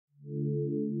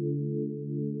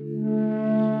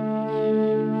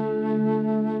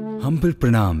Humble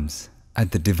pranams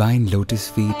at the divine lotus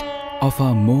feet of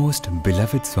our most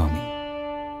beloved Swami.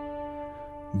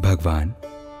 Bhagwan,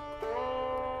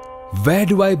 where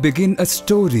do I begin a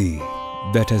story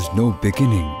that has no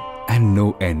beginning and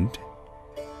no end?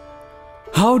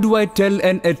 How do I tell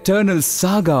an eternal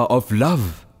saga of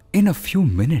love in a few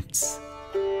minutes?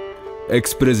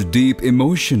 Express deep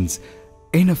emotions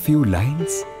in a few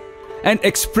lines? And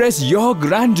express your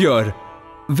grandeur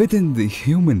within the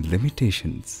human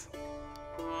limitations?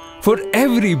 For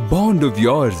every bond of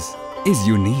yours is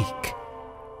unique,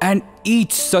 and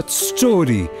each such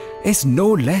story is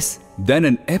no less than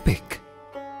an epic.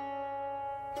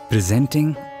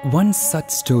 Presenting one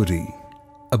such story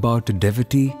about a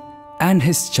devotee and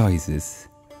his choices,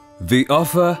 we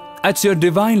offer at your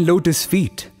divine lotus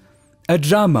feet a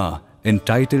drama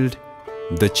entitled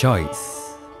The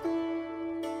Choice.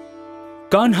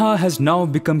 Kanha has now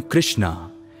become Krishna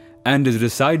and is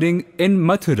residing in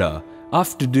Mathura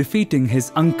after defeating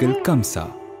his uncle Kamsa.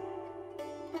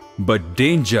 But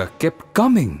danger kept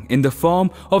coming in the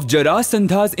form of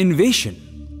Jarasandha's invasion.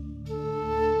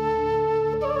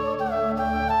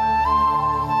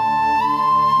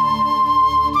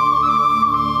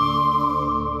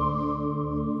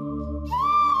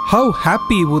 How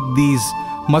happy would these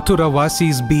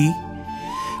Mathuravasis be,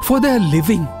 for they are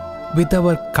living with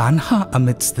our Kanha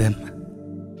amidst them.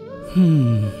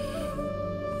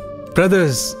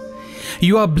 Brothers,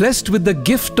 you are blessed with the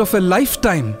gift of a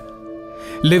lifetime,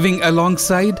 living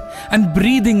alongside and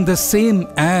breathing the same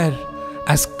air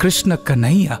as Krishna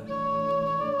Kanhaiya.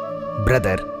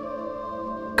 Brother,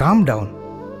 calm down.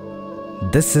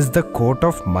 This is the court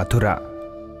of Mathura.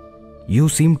 You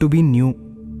seem to be new.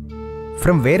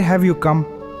 From where have you come?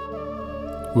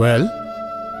 Well,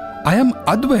 I am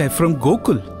Advay from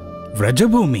Gokul,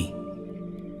 Vrajabhumi.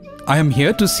 I am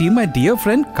here to see my dear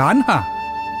friend Kanha.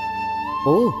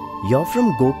 Oh, you're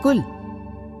from Gokul?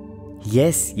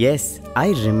 Yes, I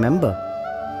remember.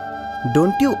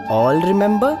 Don't you all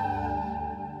remember?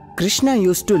 Krishna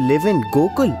used to live in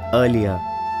Gokul earlier.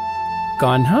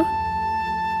 Kanha?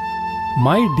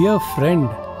 My dear friend,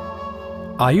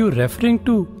 are you referring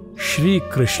to Shri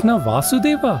Krishna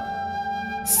Vasudeva,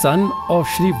 son of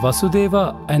Shri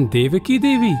Vasudeva and Devaki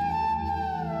Devi?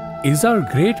 Is our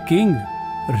great king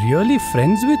really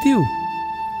friends with you?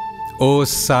 Oh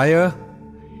sire,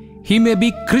 he may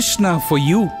be Krishna for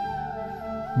you,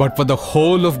 but for the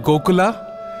whole of Gokula,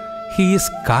 he is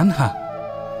Kanha.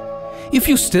 If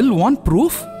you still want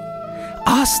proof,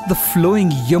 ask the flowing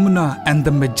Yamuna and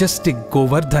the majestic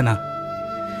Govardhana.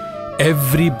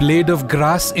 Every blade of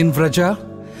grass in Vraja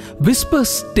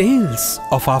whispers tales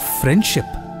of our friendship.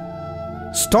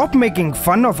 Stop making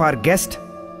fun of our guest.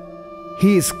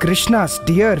 He is Krishna's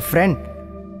dear friend.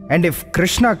 And if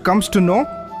Krishna comes to know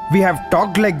we have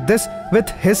talked like this with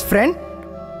his friend,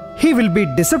 he will be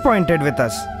disappointed with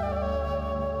us.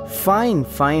 Fine.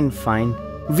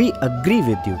 We agree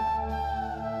with you.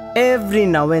 Every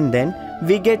now and then,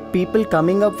 we get people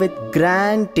coming up with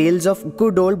grand tales of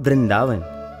good old Vrindavan.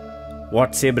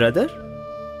 What say, brother?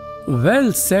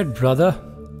 Well said, brother.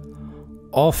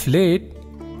 Of late,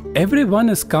 everyone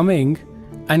is coming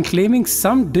and claiming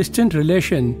some distant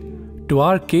relation to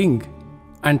our king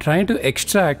and trying to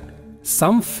extract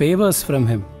some favors from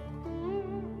him.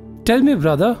 Tell me,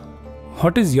 brother,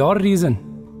 what is your reason?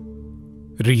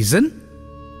 Reason?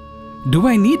 Do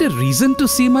I need a reason to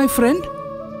see my friend?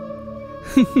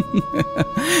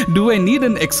 Do I need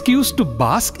an excuse to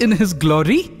bask in his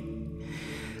glory?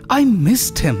 I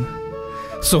missed him,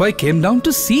 so I came down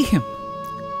to see him.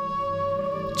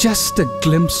 Just a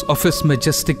glimpse of his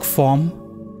majestic form,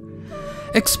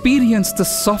 experience the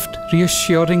soft,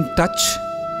 reassuring touch,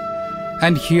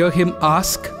 and hear him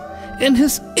ask in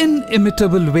his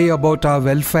inimitable way about our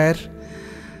welfare,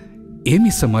 Emi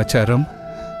Samacharam.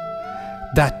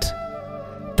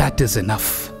 That is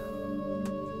enough.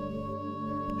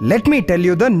 Let me tell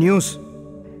you the news.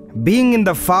 Being in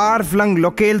the far-flung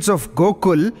locales of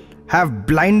Gokul have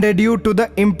blinded you to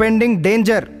the impending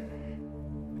danger.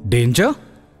 Danger?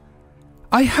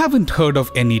 I haven't heard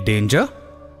of any danger.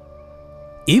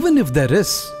 Even if there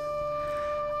is,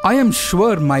 I am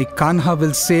sure my Kanha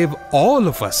will save all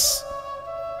of us.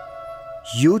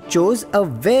 You chose a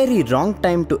very wrong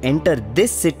time to enter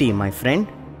this city, my friend.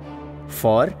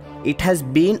 For it has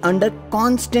been under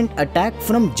constant attack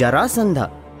from Jarasandha,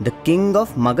 the king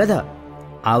of Magadha.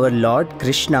 Our Lord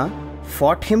Krishna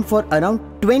fought him for around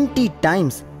 20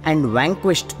 times and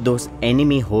vanquished those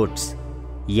enemy hordes.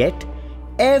 Yet,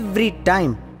 every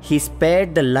time he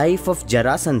spared the life of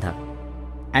Jarasandha.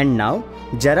 And now,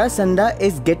 Jarasandha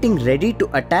is getting ready to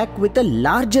attack with a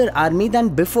larger army than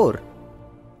before.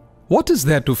 what is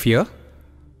there to fear?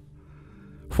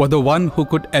 For the one who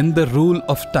could end the rule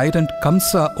of tyrant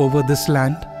Kamsa over this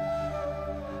land,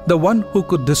 the one who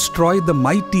could destroy the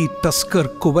mighty Tusker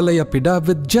Kuvalayapida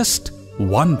with just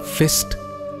one fist,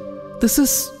 this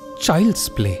is child's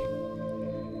play.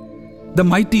 The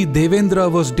mighty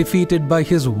Devendra was defeated by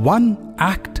his one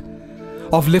act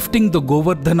of lifting the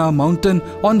Govardhana mountain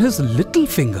on his little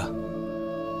finger.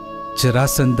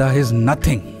 Jarasandha is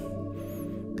nothing.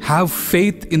 Have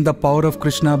faith in the power of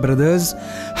Krishna, brothers.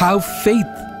 Have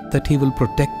faith that he will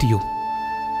protect you.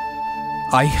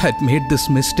 I had made this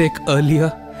mistake earlier,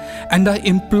 and I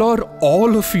implore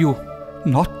all of you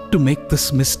not to make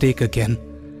this mistake again.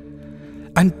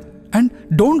 And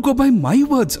don't go by my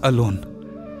words alone.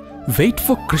 Wait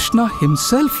for Krishna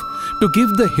himself to give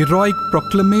the heroic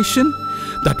proclamation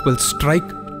that will strike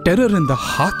terror in the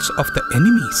hearts of the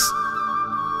enemies.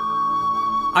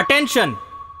 Attention!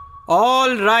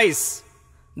 All rise.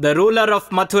 The ruler of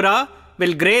Mathura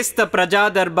will grace the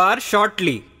Praja Darbar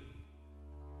shortly.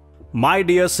 My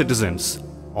dear citizens,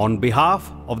 on behalf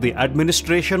of the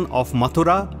administration of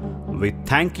Mathura, we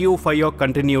thank you for your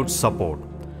continued support.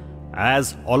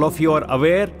 As all of you are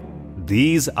aware,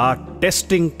 these are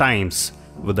testing times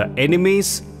with the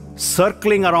enemies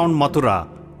circling around Mathura,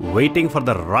 waiting for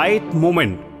the right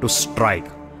moment to strike.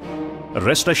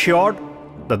 Rest assured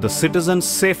that the citizens'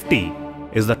 safety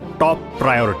is the top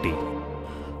priority.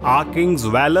 Our king's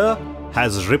valor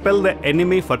has repelled the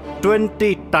enemy for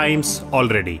 20 times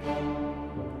already.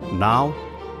 Now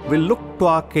we look to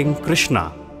our King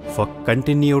Krishna for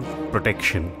continued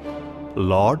protection.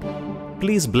 Lord,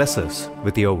 please bless us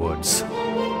with your words.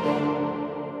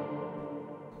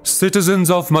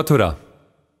 Citizens of Mathura,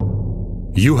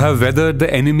 you have weathered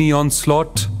the enemy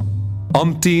onslaught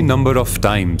umpty number of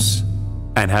times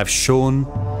and have shown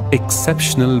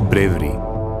exceptional bravery.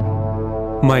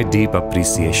 My deep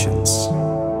appreciations.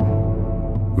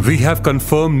 We have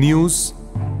confirmed news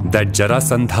that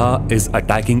Jarasandha is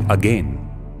attacking again,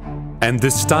 and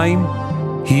this time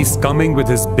he is coming with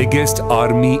his biggest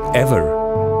army ever,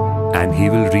 and he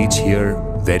will reach here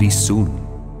very soon.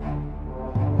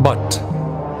 But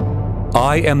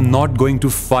I am not going to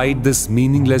fight this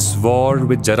meaningless war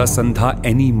with Jarasandha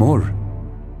anymore.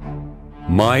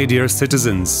 My dear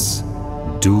citizens,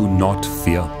 do not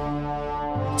fear.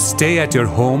 Stay at your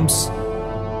homes,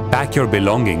 pack your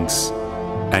belongings,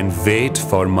 and wait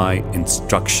for my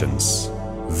instructions.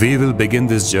 We will begin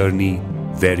this journey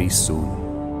very soon.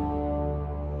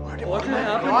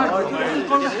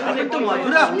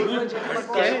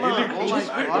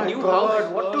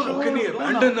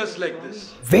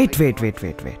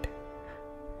 Wait.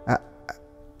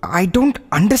 I don't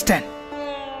understand.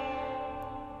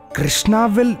 Krishna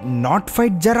will not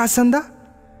fight Jarasandha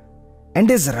and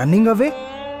is running away?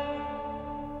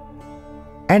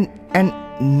 And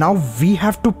now we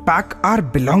have to pack our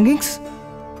belongings?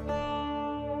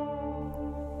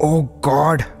 Oh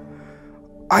God,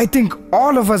 I think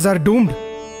all of us are doomed.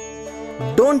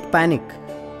 Don't panic.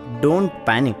 Don't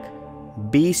panic.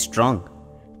 Be strong.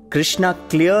 Krishna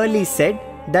clearly said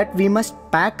that we must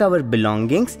pack our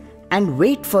belongings and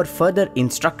wait for further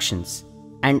instructions.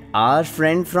 And our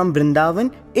friend from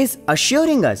Vrindavan is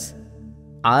assuring us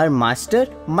our master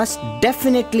must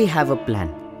definitely have a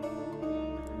plan.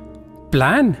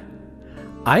 Plan?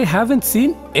 I haven't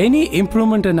seen any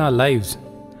improvement in our lives.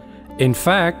 In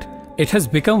fact, it has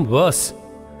become worse.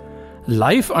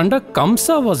 Life under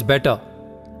Kamsa was better.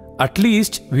 At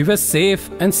least we were safe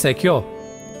and secure.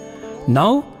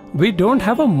 Now we don't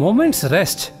have a moment's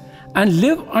rest and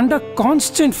live under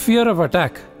constant fear of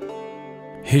attack.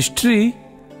 History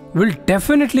will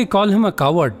definitely call him a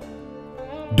coward.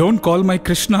 Don't call my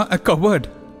Krishna a coward.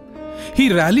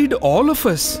 He rallied all of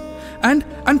us and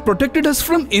protected us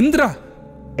from Indra.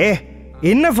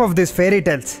 Enough of these fairy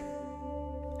tales.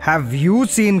 Have you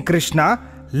seen Krishna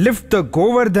lift the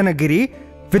Govardhanagiri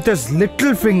with his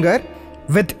little finger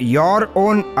with your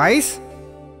own eyes?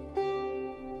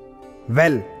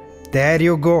 Well, there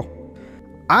you go.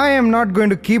 I am not going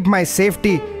to keep my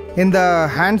safety in the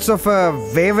hands of a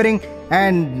wavering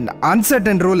and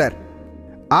uncertain ruler.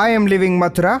 I am leaving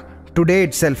Mathura today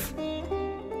itself.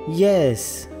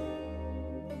 Yes.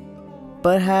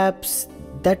 Perhaps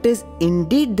that is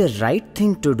indeed the right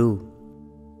thing to do.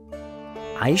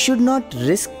 I should not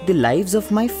risk the lives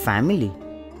of my family.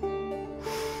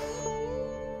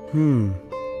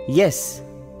 Yes,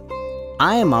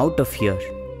 I am out of here.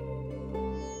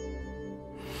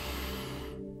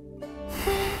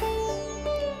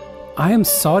 I am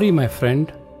sorry, my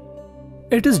friend.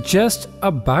 It is just a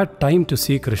bad time to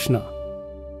see Krishna.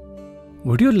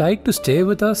 Would you like to stay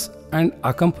with us and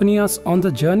accompany us on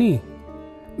the journey?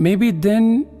 Maybe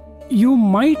then you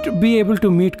might be able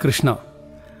to meet Krishna.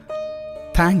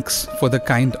 Thanks for the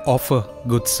kind offer,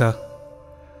 good sir.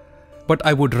 But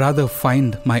I would rather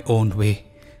find my own way.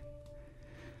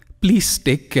 Please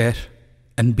take care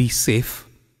and be safe.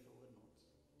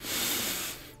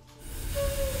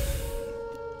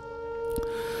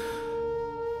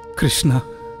 Krishna,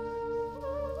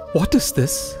 what is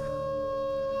this?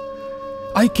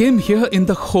 I came here in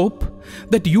the hope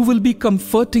that you will be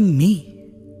comforting me.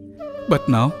 But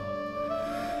now,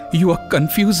 you are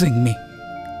confusing me.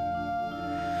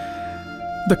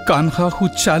 The Kanha who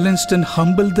challenged and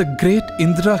humbled the great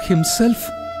Indra himself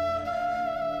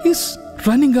is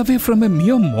running away from a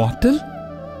mere mortal?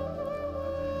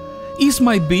 Is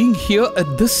my being here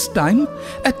at this time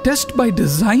a test by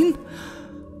design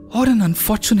or an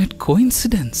unfortunate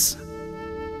coincidence?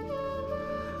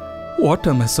 What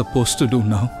am I supposed to do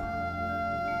now?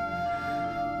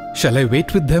 Shall I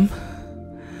wait with them?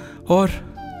 Or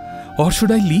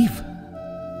should I leave?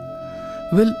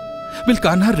 Will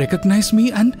Kanha recognize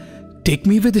me and take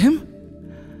me with him?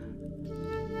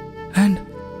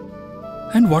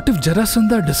 And what if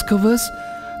Jarasandha discovers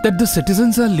that the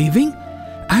citizens are leaving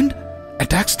and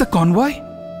attacks the convoy?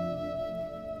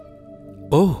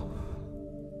 Oh,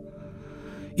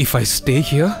 if I stay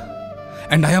here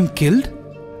and I am killed,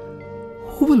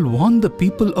 who will warn the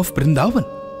people of Vrindavan?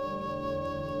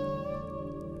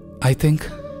 I think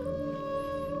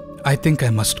I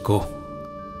must go.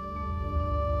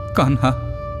 Kanha,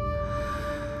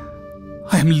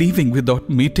 I am leaving without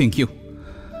meeting you.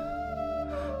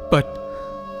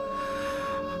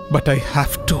 But I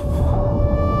have to.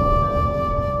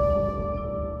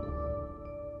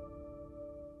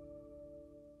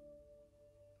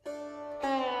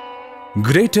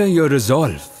 Greater your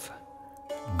resolve,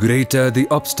 greater the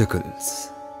obstacles.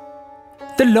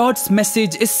 The Lord's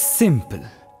message is simple.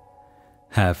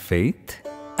 Have faith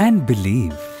and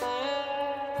believe.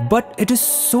 But it is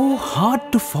so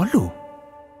hard to follow.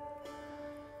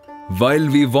 While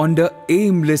we wander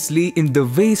aimlessly in the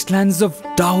wastelands of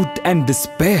doubt and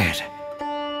despair,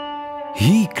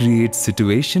 He creates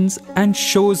situations and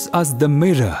shows us the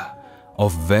mirror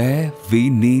of where we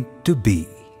need to be.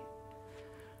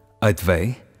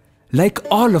 Advai, like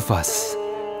all of us,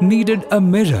 needed a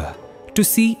mirror to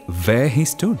see where he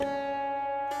stood.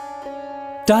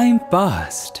 Time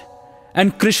passed,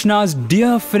 and Krishna's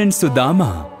dear friend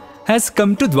Sudama has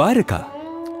come to Dwaraka.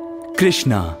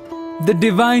 Krishna, the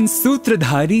divine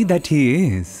Sutradhari that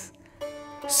he is,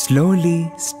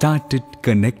 slowly started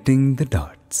connecting the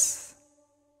dots.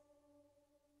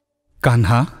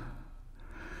 Kanha,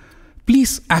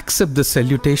 please accept the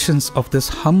salutations of this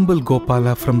humble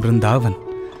Gopala from Vrindavan.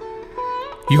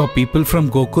 Your people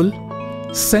from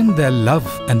Gokul send their love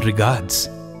and regards.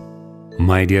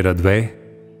 My dear Advai,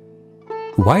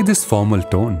 why this formal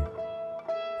tone?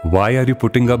 Why are you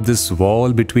putting up this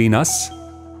wall between us?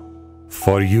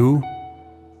 For you,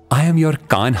 I am your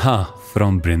Kanha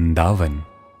from Vrindavan,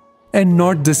 and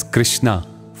not this Krishna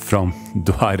from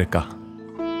Dwaraka.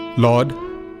 Lord,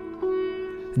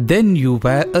 then you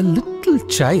were a little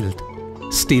child,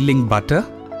 stealing butter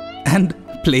and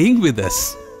playing with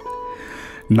us.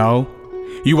 Now,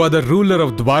 you are the ruler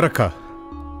of Dwaraka.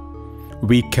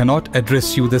 We cannot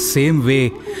address you the same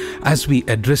way as we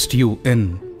addressed you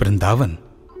in Vrindavan.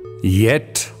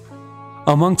 Yet,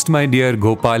 amongst my dear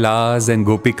Gopalas and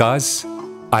Gopikas,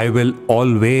 I will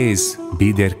always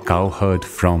be their cowherd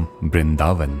from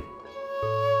Vrindavan.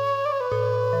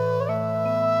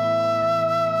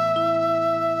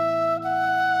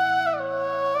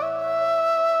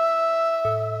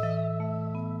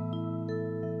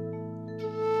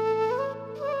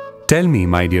 Tell me,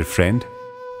 my dear friend,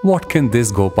 what can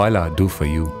this Gopala do for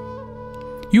you?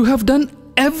 You have done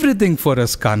everything for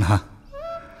us, Kanha.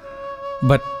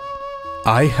 But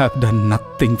I have done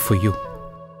nothing for you.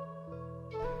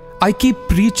 I keep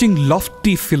preaching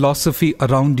lofty philosophy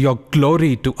around your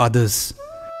glory to others.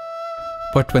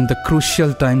 But when the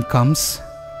crucial time comes,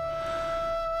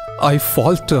 I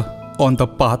falter on the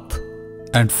path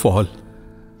and fall.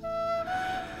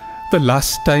 The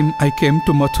last time I came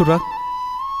to Mathura,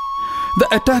 the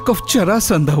attack of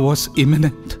Jarasandha was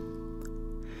imminent.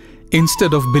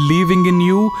 Instead of believing in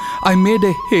you, I made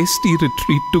a hasty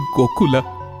retreat to Gokula.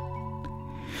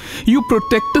 You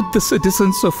protected the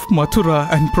citizens of Mathura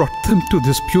and brought them to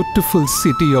this beautiful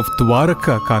city of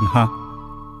Dwaraka, Kanha.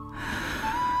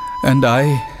 And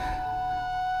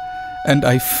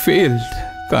I failed,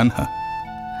 Kanha.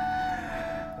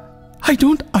 I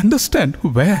don't understand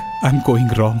where I'm going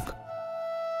wrong.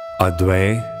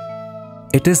 Advai,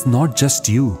 it is not just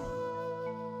you.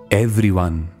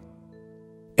 Everyone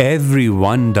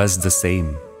Everyone does the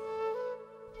same.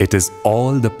 It is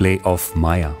all the play of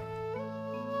Maya.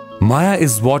 Maya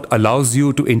is what allows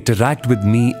you to interact with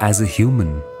me as a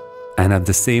human, and at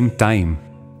the same time,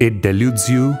 it deludes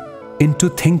you into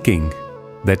thinking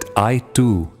that I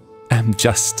too am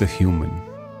just a human.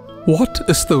 What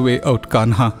is the way out,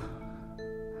 Kanha?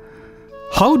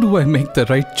 How do I make the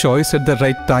right choice at the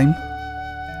right time?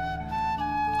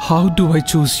 How do I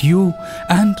choose you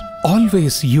and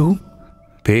always you?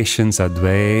 Patience,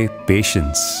 Advai,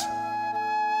 patience.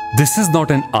 This is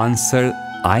not an answer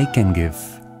I can give,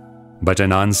 but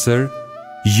an answer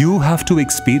you have to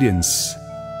experience,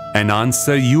 an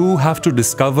answer you have to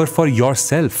discover for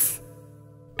yourself.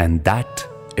 And that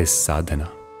is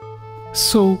sadhana.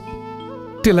 So,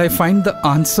 till I find the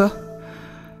answer,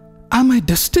 am I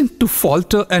destined to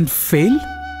falter and fail?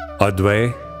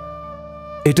 Advai,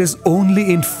 it is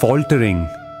only in faltering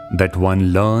that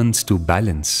one learns to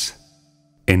balance,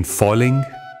 in falling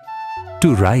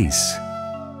to rise,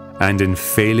 and in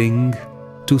failing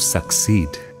to succeed.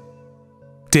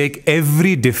 Take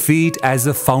every defeat as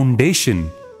a foundation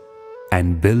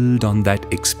and build on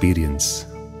that experience.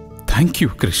 Thank you,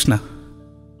 Krishna.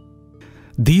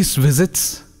 These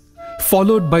visits,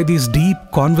 followed by these deep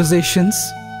conversations,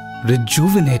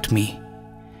 rejuvenate me.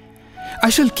 I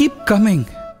shall keep coming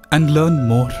and learn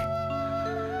more.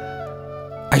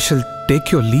 I shall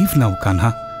take your leave now,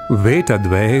 Kanha. Wait,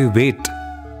 Advai, wait.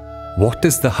 What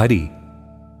is the hurry?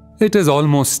 It is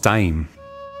almost time.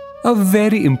 A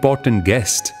very important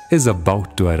guest is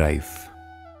about to arrive.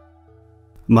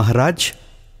 Maharaj,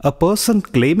 a person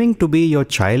claiming to be your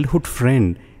childhood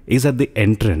friend is at the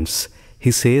entrance.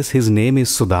 He says his name is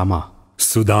Sudama.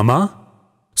 Sudama?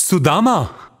 Sudama?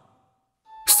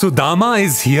 Sudama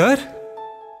is here?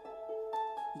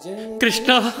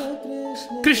 Krishna!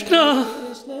 Krishna!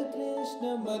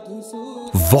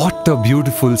 What a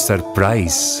beautiful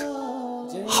surprise!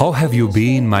 How have you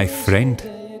been, my friend?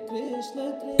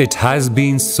 It has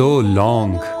been so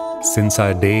long since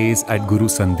our days at Guru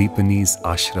Sandipani's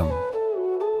ashram.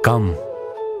 Come,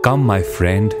 come, my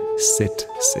friend, sit.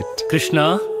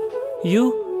 Krishna,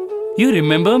 you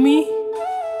remember me?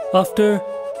 After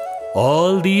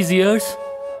all these years,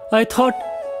 I thought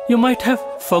you might have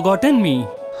forgotten me.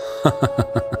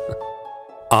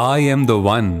 I am the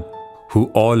one who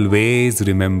always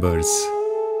remembers.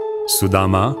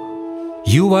 Sudama,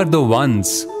 you are the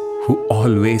ones who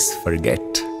always forget.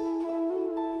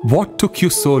 What took you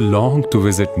so long to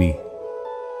visit me?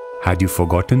 Had you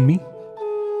forgotten me?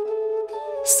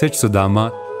 Sit,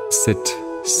 Sudama, sit.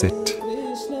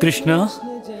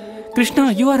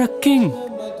 Krishna, you are a king.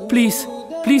 Please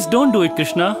don't do it,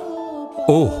 Krishna.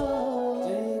 Oh,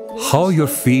 how your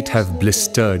feet have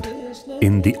blistered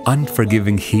in the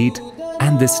unforgiving heat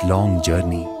and this long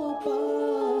journey.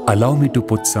 Allow me to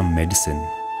put some medicine.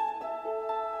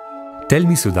 Tell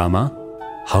me, Sudama,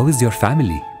 how is your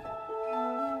family?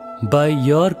 By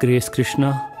your grace,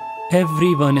 Krishna,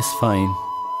 everyone is fine.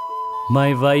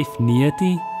 My wife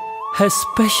Niyati has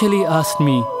specially asked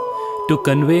me to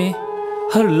convey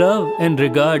her love and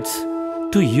regards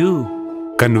to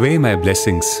you. Convey my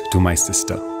blessings to my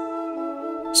sister.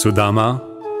 Sudama,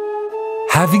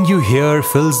 having you here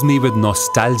fills me with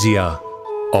nostalgia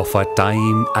of our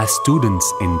time as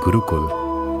students in Gurukul.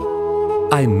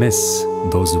 I miss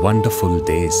those wonderful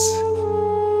days.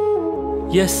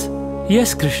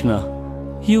 Yes, Krishna.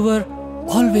 You were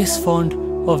always fond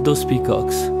of those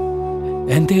peacocks.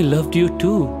 And they loved you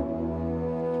too,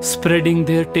 spreading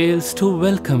their tails to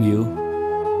welcome you.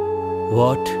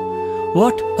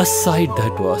 What a sight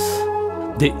that was.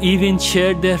 They even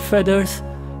shared their feathers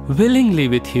willingly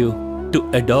with you to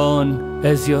adorn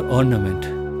as your ornament.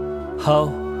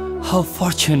 How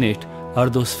fortunate are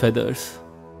those feathers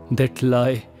that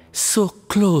lie so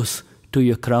close to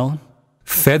your crown.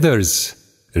 Feathers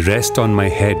rest on my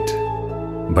head,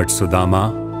 but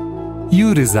Sudama,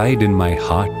 you reside in my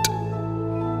heart.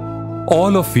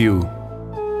 All of you,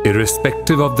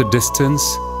 irrespective of the distance,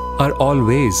 are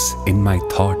always in my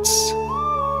thoughts.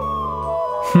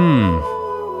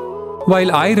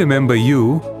 While I remember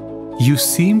you, you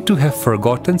seem to have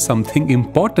forgotten something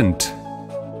important.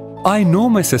 I know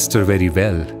my sister very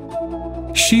well.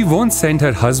 She won't send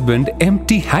her husband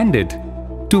empty-handed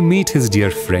to meet his dear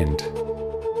friend.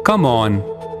 Come on,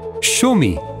 show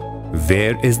me,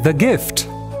 where is the gift?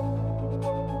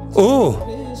 Oh,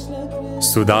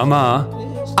 Sudama,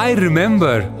 I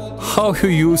remember how you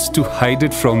used to hide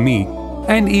it from me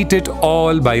and eat it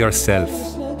all by yourself.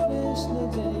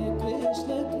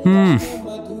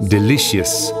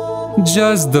 Delicious,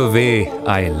 just the way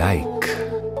I like.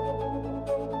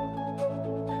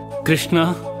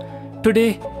 Krishna,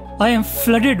 today I am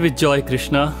flooded with joy,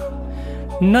 Krishna.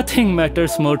 Nothing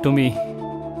matters more to me.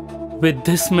 With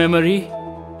this memory,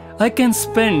 I can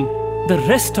spend the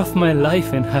rest of my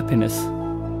life in happiness.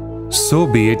 So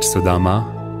be it,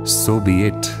 Sudama. So be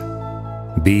it.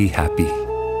 Be happy.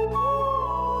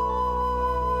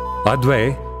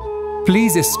 Advai,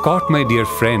 please escort my dear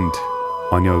friend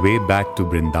on your way back to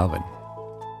Vrindavan.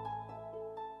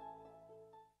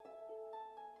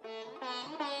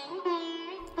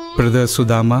 Brother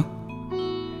Sudama,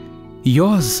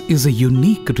 yours is a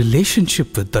unique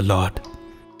relationship with the Lord.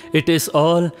 It is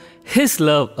all His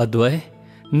love, Advai,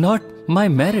 not my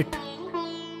merit.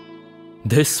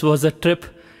 This was a trip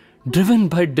driven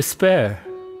by despair,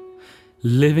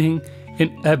 living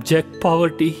in abject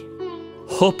poverty,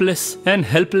 hopeless and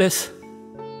helpless.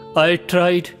 I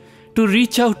tried to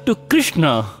reach out to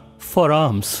Krishna for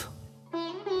alms,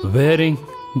 wearing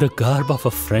the garb of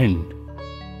a friend.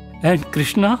 And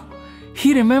Krishna,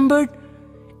 He remembered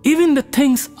even the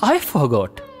things I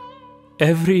forgot.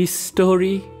 Every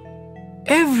story,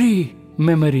 every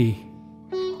memory,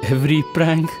 every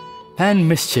prank and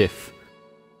mischief,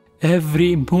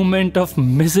 every moment of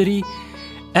misery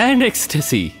and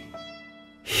ecstasy.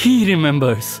 He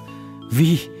remembers.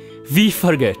 We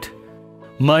forget.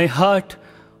 My heart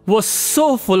was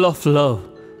so full of love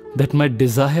that my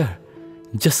desire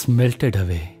just melted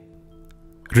away.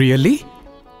 Really?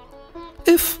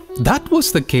 If that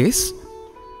was the case,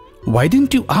 why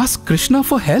didn't you ask Krishna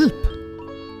for help?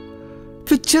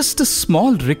 With just a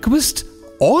small request,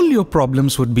 all your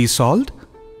problems would be solved.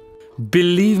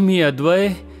 Believe me,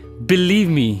 Advai, believe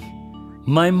me.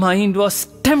 My mind was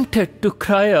tempted to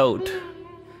cry out,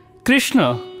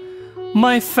 Krishna,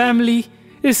 my family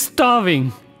is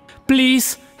starving.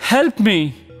 Please help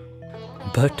me.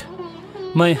 But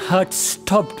my heart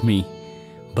stopped me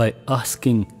by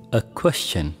asking a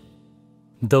question.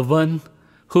 The one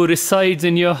who resides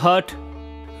in your heart,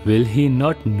 will He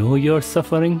not know your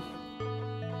suffering?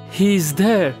 He is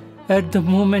there at the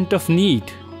moment of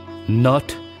need,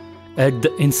 not at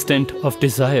the instant of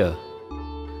desire.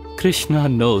 Krishna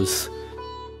knows,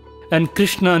 and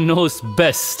Krishna knows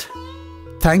best.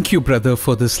 Thank you, brother,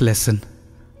 for this lesson.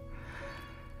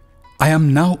 I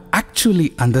am now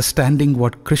actually understanding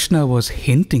what Krishna was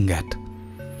hinting at.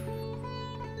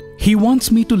 He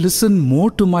wants me to listen more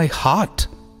to my heart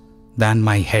than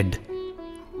my head.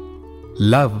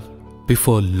 Love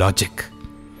before logic.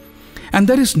 And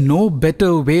there is no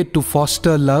better way to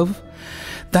foster love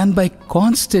than by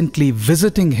constantly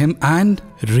visiting Him and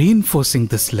reinforcing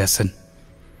this lesson.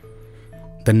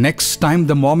 The next time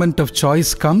the moment of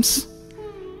choice comes,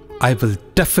 I will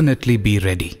definitely be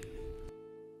ready.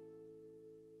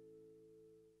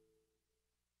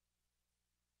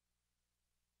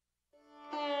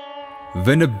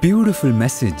 When a beautiful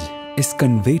message is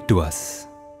conveyed to us,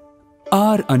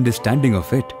 our understanding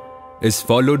of it is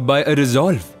followed by a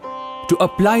resolve to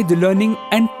apply the learning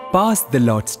and pass the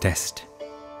Lord's test.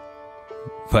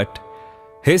 But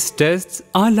His tests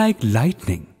are like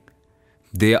lightning.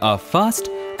 They are fast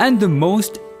and the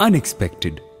most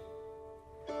unexpected.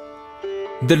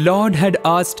 The Lord had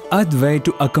asked Advai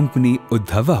to accompany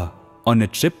Uddhava on a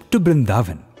trip to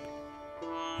Vrindavan.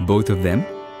 Both of them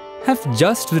have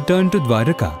just returned to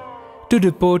Dwaraka to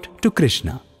report to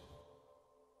Krishna.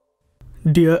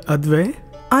 Dear Advai,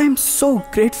 I am so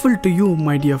grateful to you,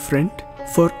 my dear friend,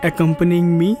 for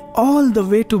accompanying me all the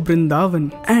way to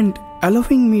Vrindavan and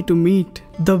allowing me to meet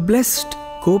the blessed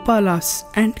Gopalas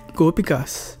and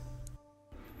Gopikas.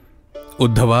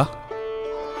 Uddhava,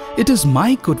 it is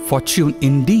my good fortune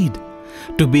indeed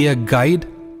to be a guide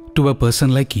to a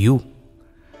person like you.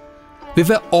 We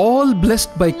were all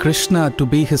blessed by Krishna to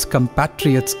be his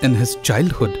compatriots in his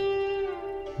childhood.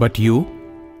 But you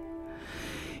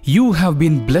have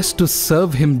been blessed to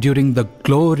serve him during the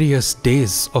glorious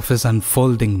days of his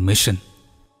unfolding mission.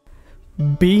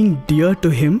 Being dear to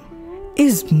him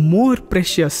is more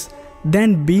precious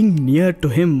than being near to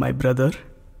him, my brother.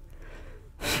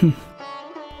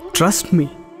 Trust me,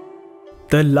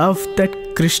 the love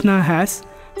that Krishna has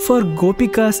for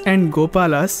Gopikas and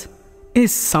Gopalas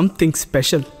is something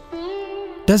special.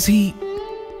 Does he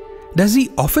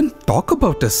often talk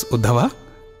about us, Uddhava?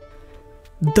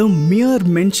 The mere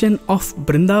mention of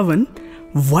Vrindavan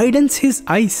widens his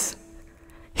eyes.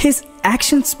 His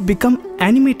actions become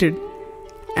animated,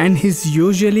 and his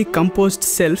usually composed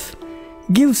self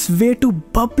gives way to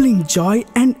bubbling joy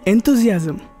and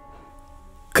enthusiasm.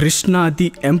 Krishna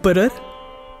the Emperor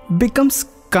becomes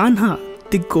Kanha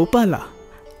the Gopala.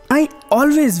 I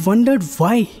always wondered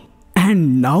why,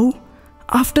 and now,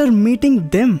 after meeting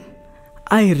them,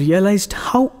 I realized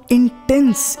how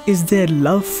intense is their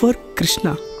love for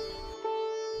Krishna.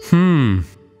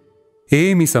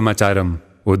 Emi samacharam,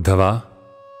 Uddhava.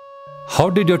 How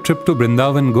did your trip to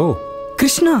Vrindavan go?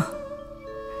 Krishna,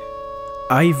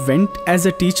 I went as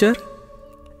a teacher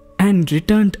and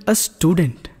returned a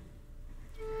student.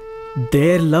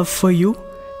 Their love for you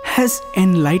has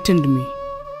enlightened me.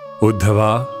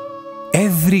 Uddhava,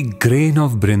 every grain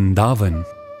of Vrindavan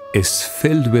is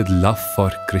filled with love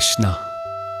for Krishna.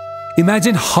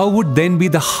 Imagine how would then be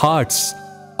the hearts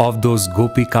of those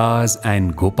Gopikas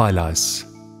and Gopalas.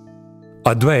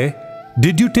 Advai,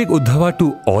 did you take Uddhava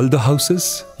to all the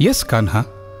houses? Yes, Kanha.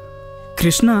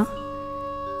 Krishna,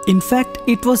 in fact,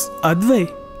 it was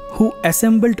Advai who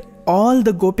assembled all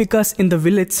the Gopikas in the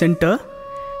village center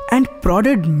and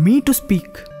prodded me to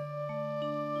speak.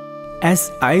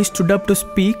 As I stood up to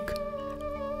speak,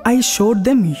 I showed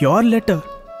them your letter.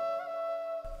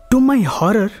 To my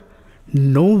horror,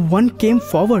 no one came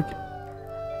forward.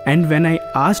 And when I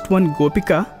asked one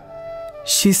Gopika,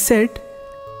 she said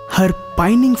her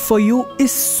pining for you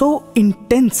is so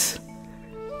intense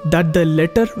that the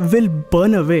letter will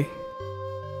burn away.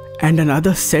 And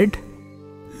another said,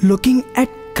 looking at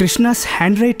Krishna's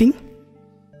handwriting,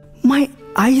 my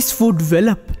eyes would well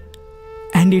up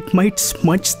and it might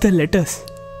smudge the letters.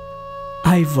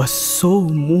 I was so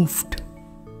moved.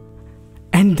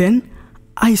 And then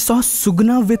I saw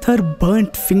Suguna with her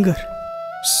burnt finger.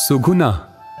 Suguna.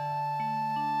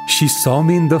 She saw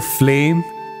me in the flame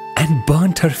and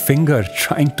burnt her finger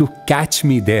trying to catch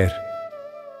me there.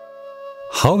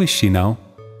 How is she now?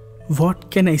 What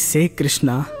can I say,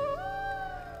 Krishna?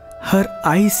 Her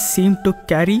eyes seem to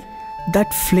carry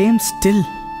that flame still,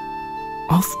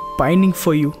 of pining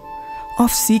for you,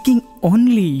 of seeking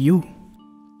only you.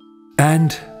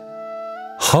 And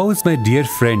how is my dear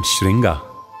friend Shringa,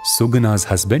 Suguna's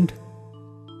husband?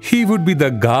 He would be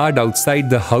the guard outside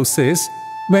the houses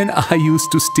when I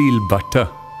used to steal butter.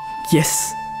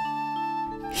 Yes,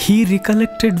 he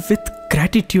recollected with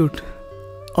gratitude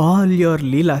all your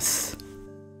leelas.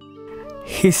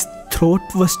 His throat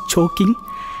was choking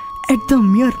at the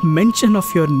mere mention of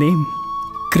your name,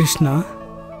 Krishna.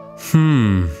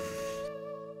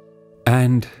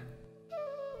 And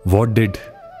what did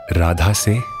Radha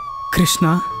say?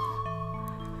 Krishna,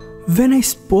 when I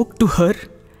spoke to her,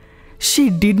 she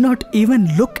did not even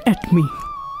look at me.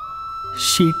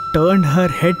 She turned her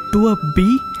head to a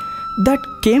bee that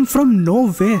came from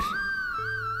nowhere,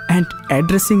 and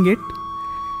addressing it,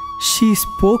 she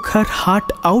spoke her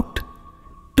heart out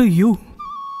to you.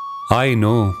 I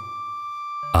know.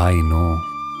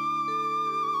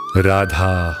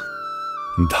 Radha,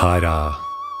 Dhara,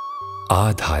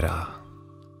 Adhara.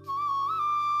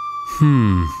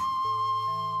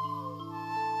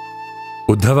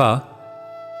 Uddhava,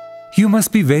 you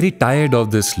must be very tired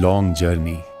of this long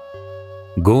journey.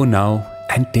 Go now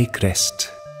and take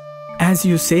rest. As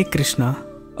you say, Krishna.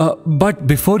 But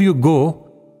before you go,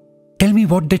 tell me,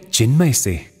 what did Chinmay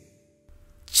say?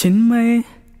 Chinmay?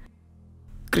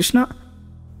 Krishna,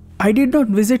 I did not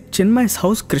visit Chinmay's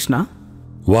house, Krishna.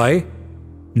 Why?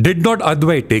 Did not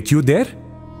Advai take you there?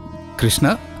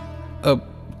 Krishna,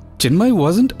 Chinmay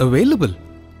wasn't available.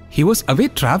 He was away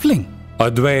traveling.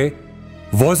 Advai,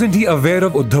 wasn't he aware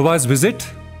of Uddhava's visit?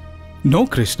 No,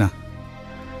 Krishna.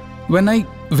 When I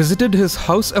visited his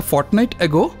house a fortnight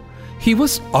ago, he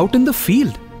was out in the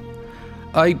field.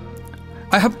 I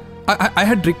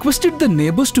had requested the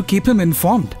neighbors to keep him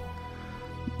informed.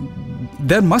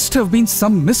 There must have been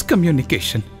some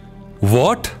miscommunication.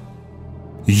 What?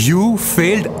 You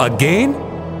failed again?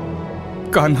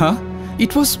 Kanha,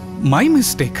 it was my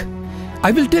mistake.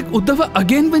 I will take Uddhava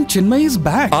again when Chinmay is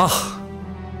back.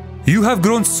 You have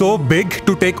grown so big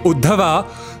to take Uddhava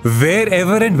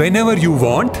wherever and whenever you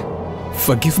want?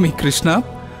 Forgive me, Krishna.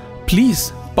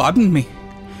 Please, pardon me.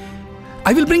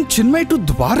 I will bring Chinmay to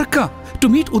Dwaraka to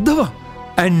meet Uddhava.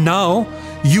 And now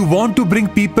you want to bring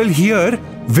people here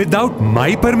without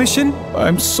my permission?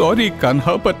 I'm sorry,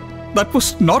 Kanha, but that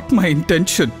was not my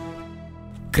intention.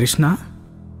 Krishna,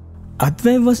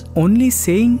 Advai was only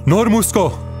saying...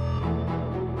 Normusko!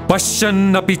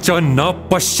 Pashyannapi cha na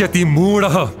pashyati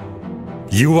moodaha.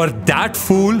 You are that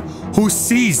fool who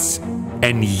sees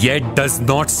and yet does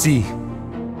not see.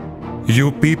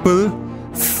 You people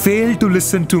fail to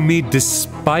listen to me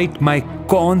despite my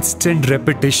constant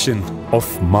repetition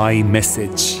of my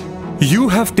message. You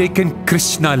have taken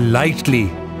Krishna lightly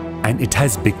and it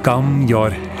has become your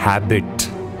habit.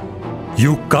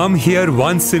 You come here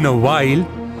once in a while,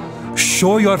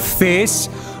 show your face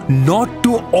not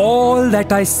to all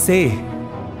that I say.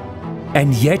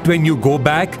 And yet when you go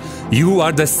back, you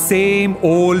are the same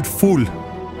old fool.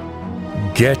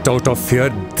 Get out of here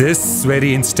this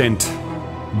very instant.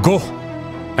 Go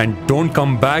and don't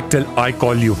come back till I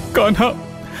call you. Kanha,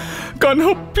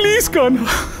 please, Kanha.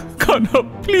 Kanha,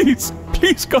 please,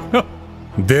 Kanha.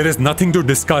 There is nothing to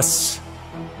discuss.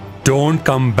 Don't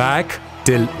come back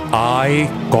till I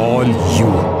call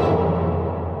you.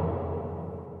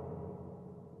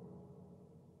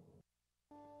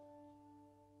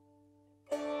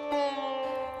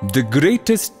 The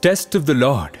greatest test of the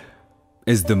Lord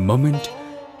is the moment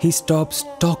He stops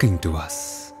talking to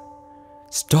us,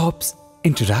 stops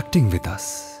interacting with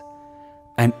us,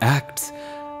 and acts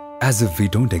as if we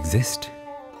don't exist.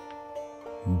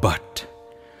 But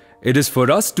it is for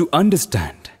us to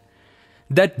understand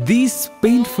that these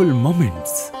painful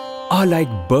moments are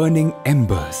like burning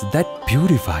embers that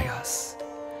purify us,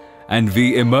 and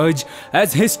we emerge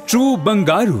as His true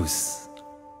Bangarus.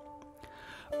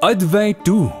 Advait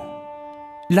too,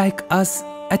 like us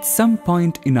at some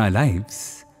point in our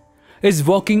lives, is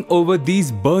walking over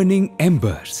these burning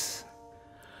embers.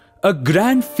 A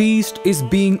grand feast is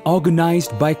being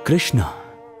organized by Krishna,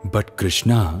 but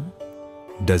Krishna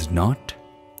does not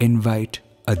invite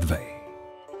Advait.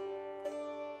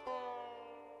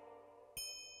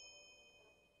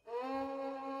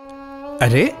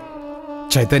 Are,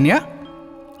 Chaitanya,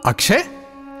 Akshay,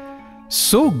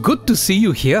 so good to see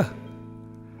you here.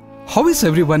 How is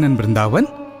everyone in Vrindavan?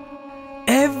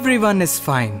 Everyone is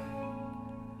fine.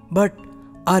 But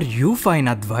are you fine,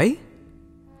 Advait?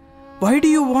 Why do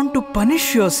you want to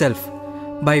punish yourself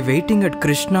by waiting at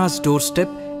Krishna's doorstep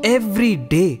every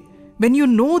day when you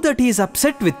know that he is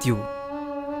upset with you?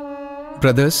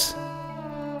 Brothers,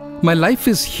 my life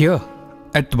is here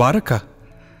at Dwaraka,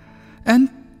 and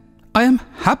I am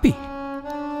happy.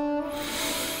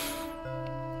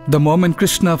 The moment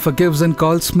Krishna forgives and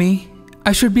calls me,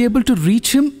 I should be able to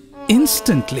reach him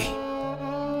instantly.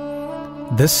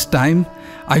 This time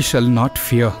I shall not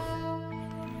fear.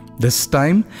 This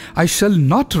time I shall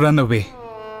not run away.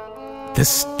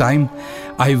 This time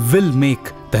I will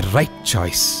make the right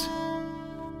choice.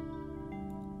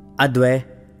 Advait,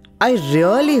 I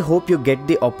really hope you get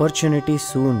the opportunity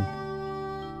soon.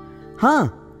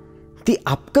 The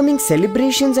upcoming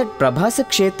celebrations at Prabhasa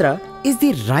Kshetra is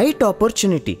the right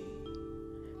opportunity.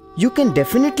 You can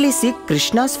definitely seek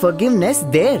Krishna's forgiveness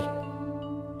there.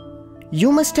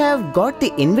 You must have got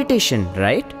the invitation,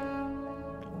 right?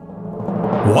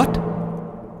 What?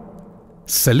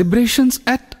 Celebrations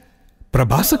at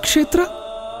Prabhasa Kshetra?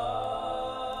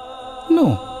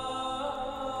 No.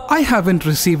 I haven't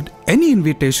received any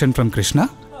invitation from Krishna.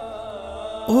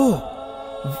 Oh,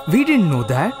 we didn't know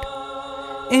that.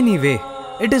 Anyway,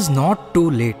 it is not too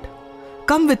late.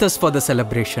 Come with us for the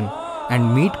celebration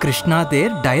and meet Krishna there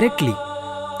directly.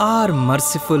 Our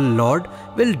merciful Lord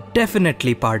will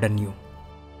definitely pardon you.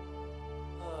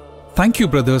 Thank you,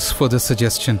 brothers, for the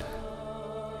suggestion.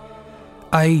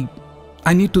 I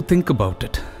need to think about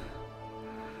it.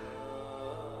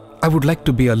 I would like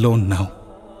to be alone now.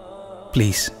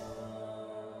 Please.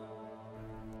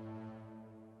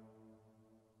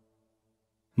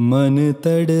 मन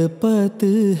तड़पत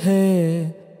है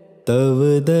तव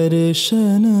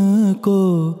दर्शन को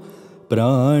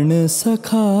प्राण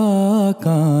सखा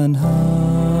कान्हा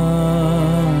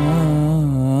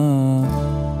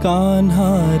कान्हा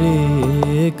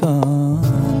रे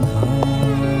कान्हा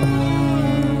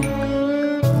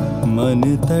मन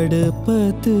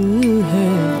तड़पत है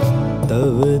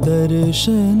तव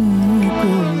दर्शन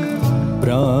को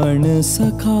प्राण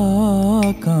सखा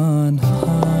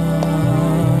कान्हा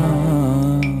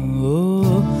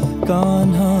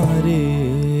कान्हा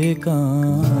रे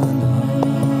Kanha.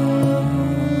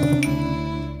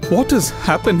 What is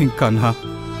happening, Kanha?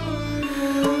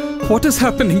 What is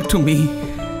happening to me?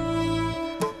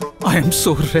 I am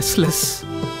so restless.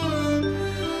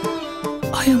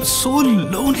 I am so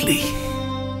lonely.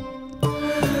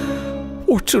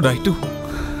 What should I do?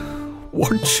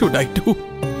 What should I do?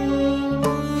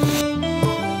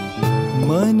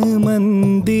 मन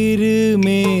मंदिर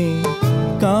में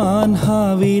कान्हा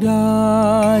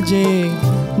विराजे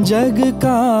जग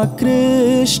का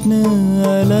कृष्ण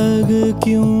अलग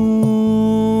क्यों.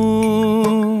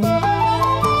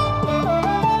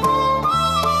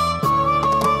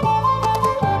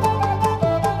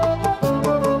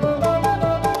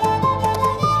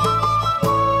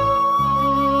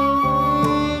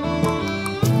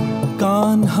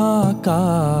 कान्हा का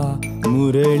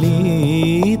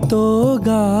मुरली तो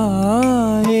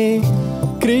गाए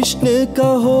कृष्ण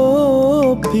कहो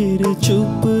फिर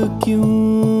चुप क्यों.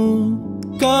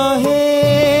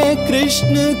 काहे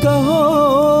कृष्ण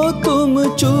कहो तुम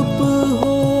चुप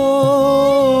हो.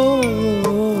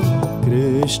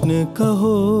 कृष्ण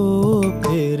कहो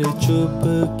फिर चुप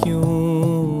क्यों.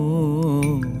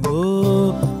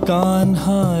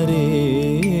 कान्हा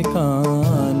रे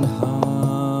Kanha.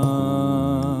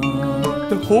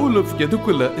 The whole of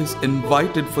Yadukula is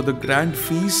invited for the grand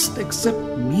feast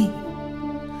except me.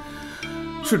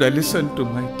 Should I listen to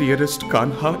my dearest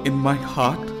Kanha in my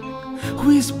heart, who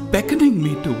is beckoning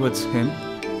me towards him?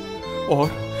 Or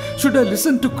should I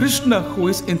listen to Krishna, who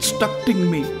is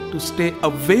instructing me to stay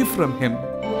away from him?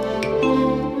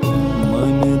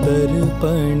 मन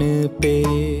दर्पण पे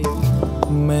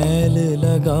मैल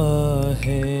लगा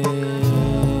है,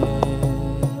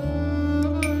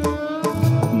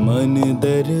 मन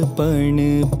दर्पण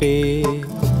पे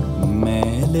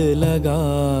मैल लगा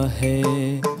है,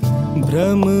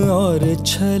 भ्रम और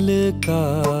छल का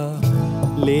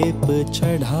लेप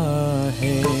चढ़ा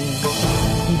है,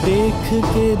 देख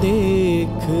के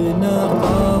देख न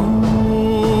पाऊं,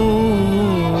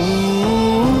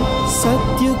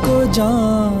 सत्य को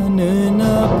जान न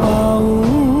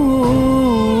पाऊं,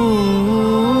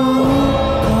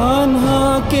 कान्हा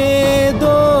के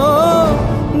दो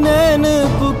नैन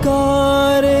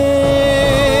पुकारे,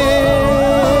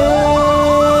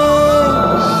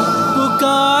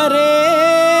 पुकारे,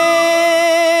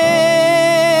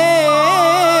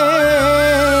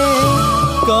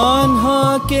 कान्हा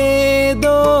के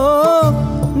दो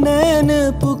नैन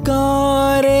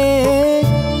पुकारे,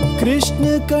 कृष्ण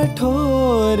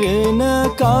कठोर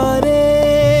नकारे,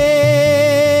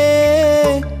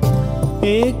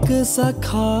 एक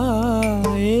सखा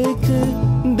एक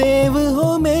देव हो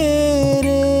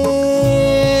मेरे,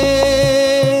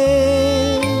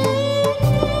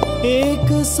 एक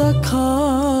सखा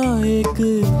एक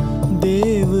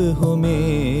देव हो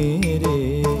मेरे,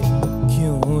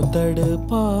 क्यों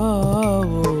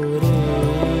तड़पाओ रे,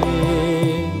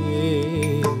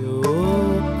 ओ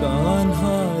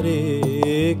कान्हा रे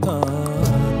कान्हा.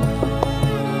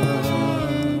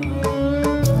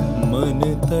 मन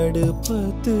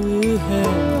तड़पत है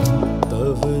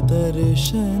तव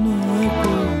दर्शन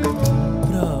को,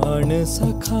 प्राण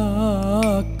सखा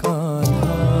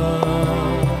कान्हा.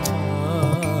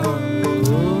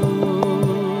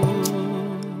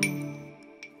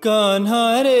 कान्हा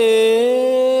रे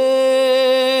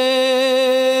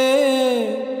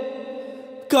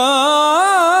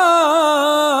Kanha.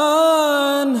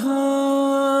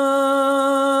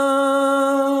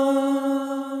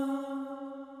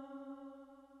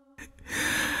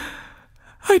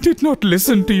 I did not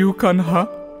listen to you, Kanha.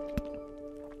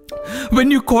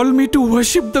 When you called me to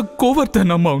worship the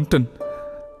Govardhana mountain,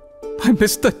 I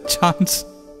missed the chance.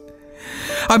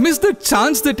 I missed the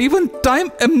chance that even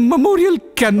time immemorial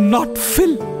cannot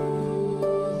fill.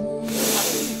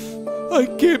 I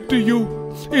came to you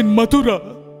in Mathura,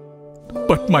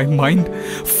 but my mind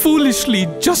foolishly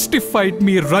justified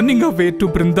me running away to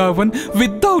Vrindavan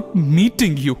without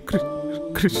meeting you,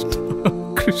 Krishna.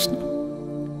 Krishna.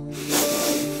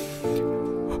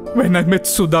 When I met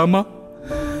Sudama,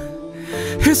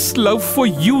 his love for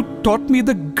you taught me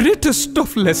the greatest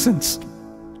of lessons.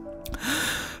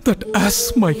 That as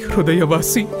my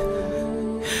Hrudayavasi,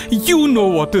 you know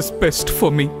what is best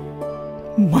for me.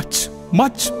 Much,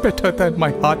 much better than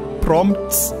my heart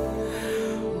prompts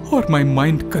or my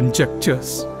mind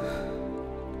conjectures.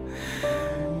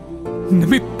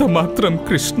 Nimitta matram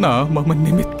Krishna, mama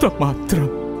nimitta matram.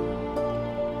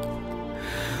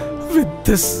 With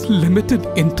this limited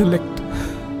intellect,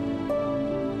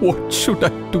 what should I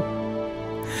do?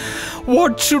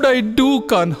 What should I do,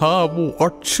 Kanha?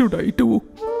 What should I do?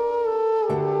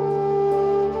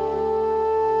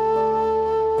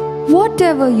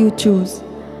 Whatever you choose,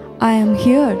 I am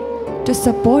here to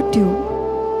support you.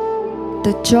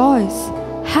 The choice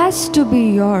has to be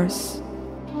yours.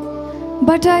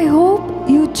 But I hope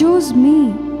you choose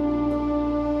me.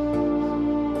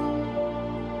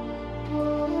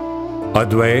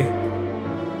 Advai,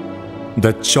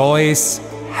 the choice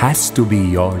has to be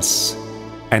yours,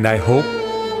 and I hope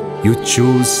you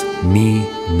choose me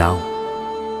now.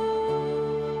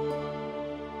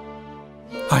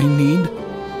 I need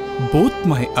both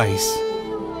my eyes.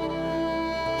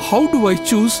 How do I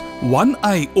choose one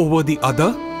eye over the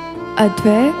other?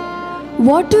 Advai,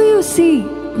 what do you see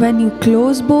when you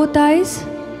close both eyes?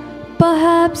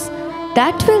 Perhaps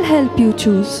that will help you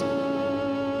choose.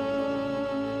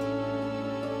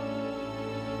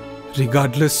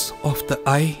 Regardless of the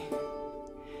eye,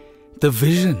 the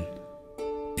vision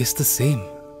is the same.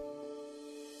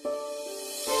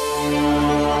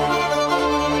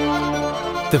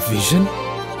 The vision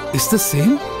is the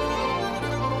same?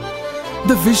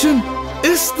 The vision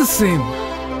is the same.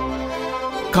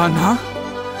 Kanha,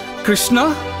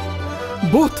 Krishna,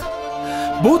 both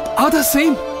are the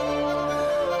same.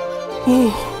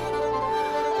 Oh,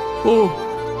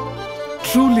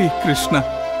 Truly, Krishna,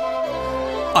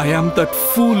 I am that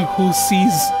fool who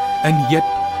sees and yet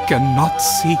cannot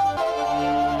see.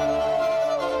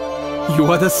 You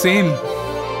are the same.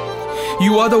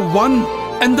 You are the one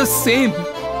and the same.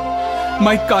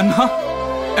 My Kanha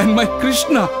and my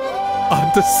Krishna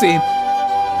are the same.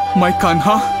 My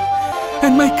Kanha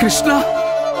and my Krishna.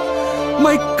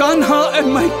 My Kanha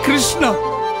and my Krishna.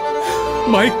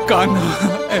 My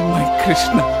Kanha and my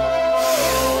Krishna.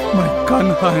 My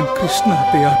Kanha and Krishna,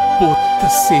 they are both the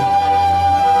same.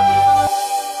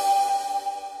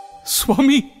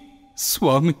 Swami,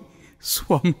 Swami,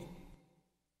 Swami.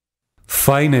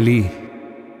 Finally,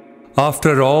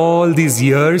 after all these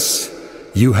years,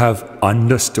 you have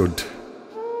understood.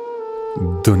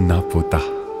 Dunna Puta.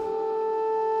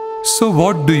 So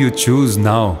what do you choose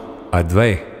now,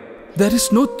 Advai? There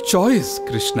is no choice,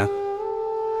 Krishna.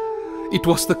 It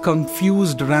was the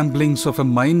confused ramblings of a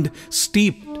mind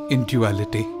steeped in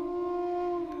duality.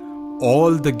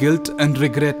 All the guilt and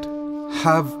regret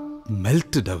have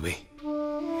melted away.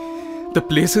 The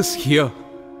place is here.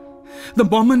 The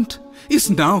moment is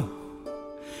now.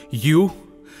 You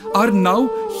are now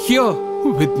here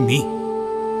with me.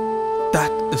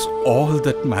 That is all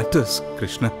that matters,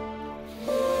 Krishna.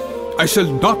 I shall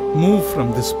not move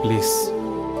from this place.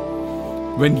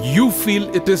 When you feel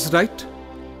it is right,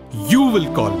 you will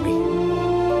call me.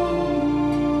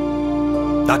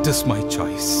 That is my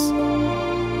choice.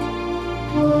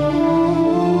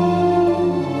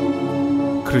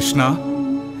 Krishna,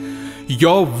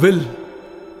 your will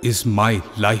is my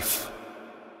life.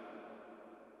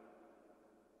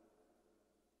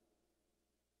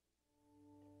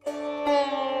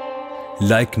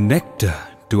 Like nectar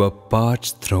to a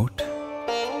parched throat,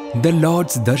 the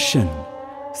Lord's darshan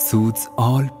soothes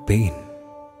all pain.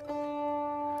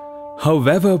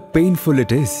 However painful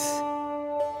it is,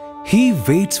 He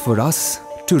waits for us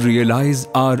to realize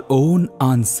our own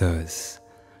answers,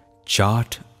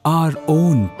 chart our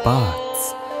own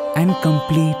paths, and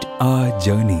complete our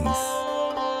journeys.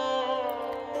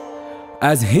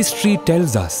 As history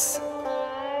tells us,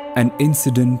 an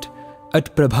incident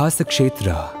at Prabhasa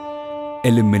Kshetra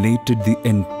eliminated the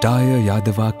entire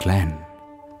Yadava clan.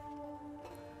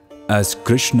 As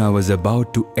Krishna was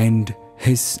about to end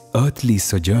his earthly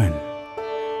sojourn,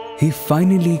 he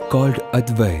finally called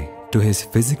Advai to his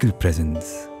physical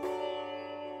presence.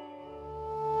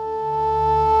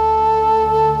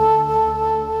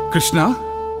 Krishna,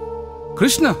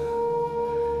 Krishna,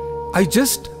 I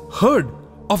just heard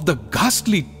of the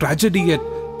ghastly tragedy at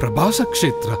Prabhasa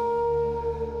Kshetra.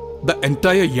 The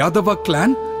entire Yadava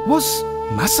clan was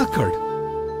massacred.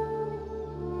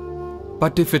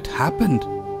 But if it happened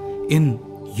in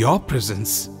your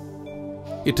presence,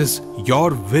 it is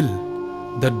your will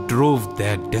that drove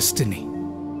their destiny.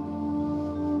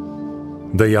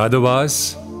 The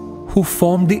Yadavas, who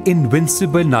formed the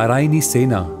invincible Narayani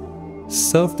Sena,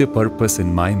 serve their purpose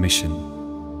in my mission.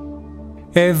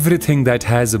 Everything that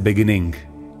has a beginning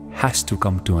has to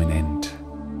come to an end.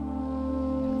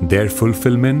 Their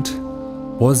fulfillment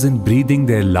was in breathing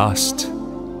their last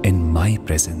in my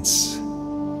presence.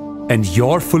 And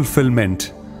your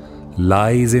fulfillment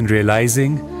lies in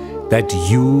realizing that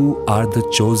you are the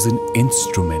chosen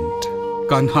instrument.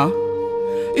 Kanha,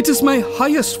 it is my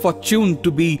highest fortune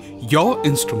to be your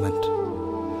instrument.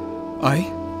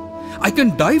 I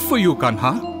can die for you,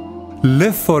 Kanha.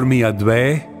 Live for me,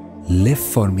 Advai. Live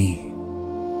for me.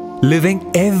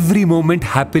 Living every moment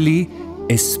happily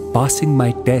is passing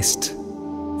my test.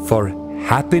 For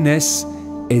happiness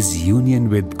is union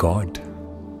with God.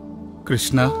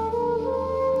 Krishna,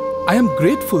 I am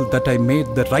grateful that I made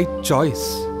the right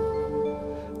choice.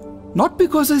 Not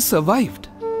because I survived,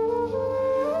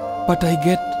 but I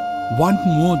get one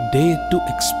more day to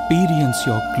experience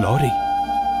your glory.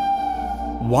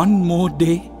 One more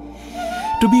day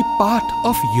to be part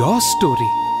of your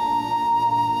story.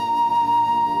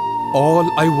 All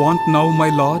I want now, my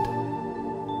Lord,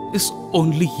 is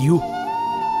only you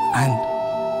and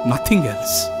nothing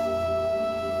else.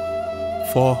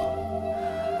 For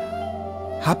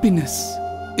happiness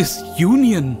is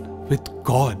union with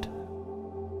God.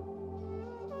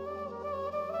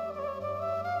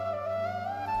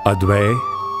 Advai,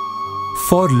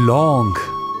 for long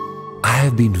I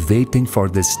have been waiting for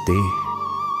this day.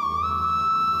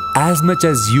 As much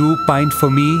as you pined for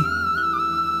me,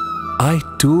 I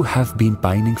too have been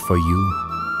pining for you.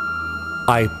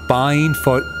 I pine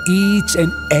for each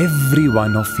and every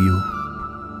one of you.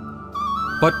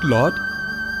 But Lord,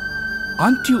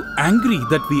 aren't you angry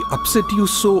that we upset you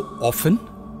so often?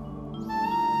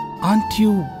 Aren't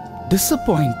you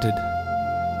disappointed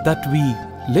that we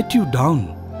let you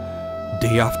down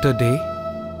day after day?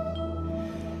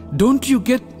 don't you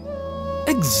get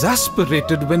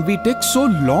exasperated when we take so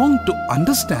long to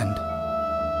understand?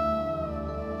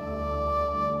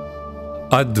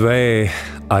 Advay,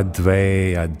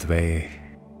 Advay, Advay.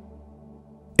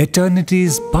 Eternity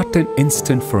is but an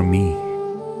instant for me.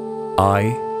 I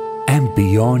am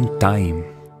beyond time.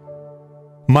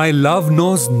 My love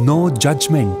knows no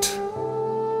judgment.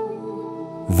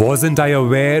 Wasn't I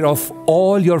aware of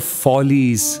all your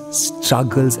follies,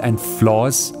 struggles and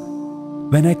flaws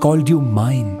when I called you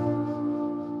mine?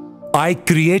 I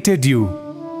created you.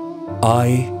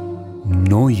 I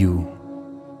know you.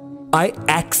 I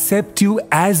accept you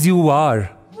as you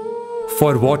are,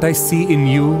 for what I see in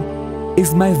you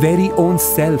is my very own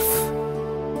self,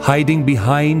 hiding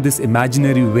behind this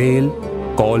imaginary veil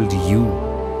called you.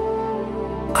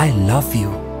 I love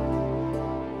you.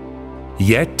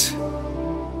 Yet,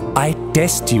 I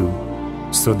test you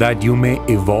so that you may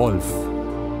evolve.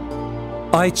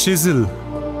 I chisel,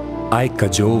 I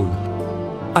cajole,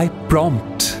 I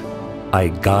prompt, I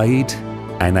guide,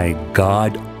 and I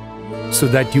guard so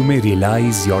that you may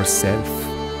realize yourself.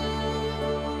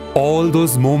 All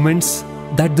those moments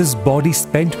that this body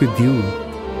spent with you,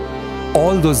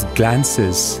 all those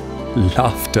glances,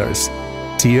 laughters,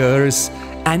 tears,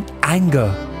 and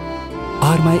anger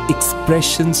are my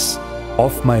expressions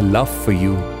of my love for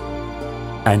you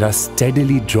and are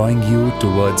steadily drawing you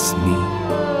towards me.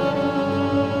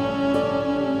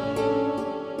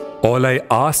 All I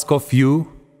ask of you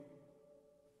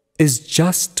is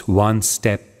just one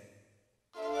step.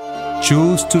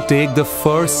 Choose to take the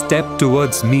first step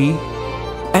towards me,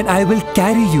 and I will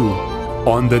carry you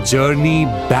on the journey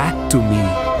back to me.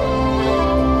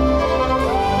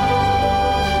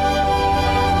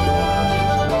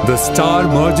 The star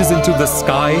merges into the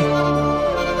sky.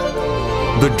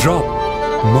 The drop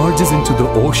merges into the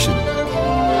ocean.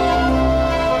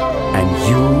 And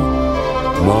you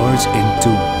merge into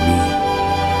me.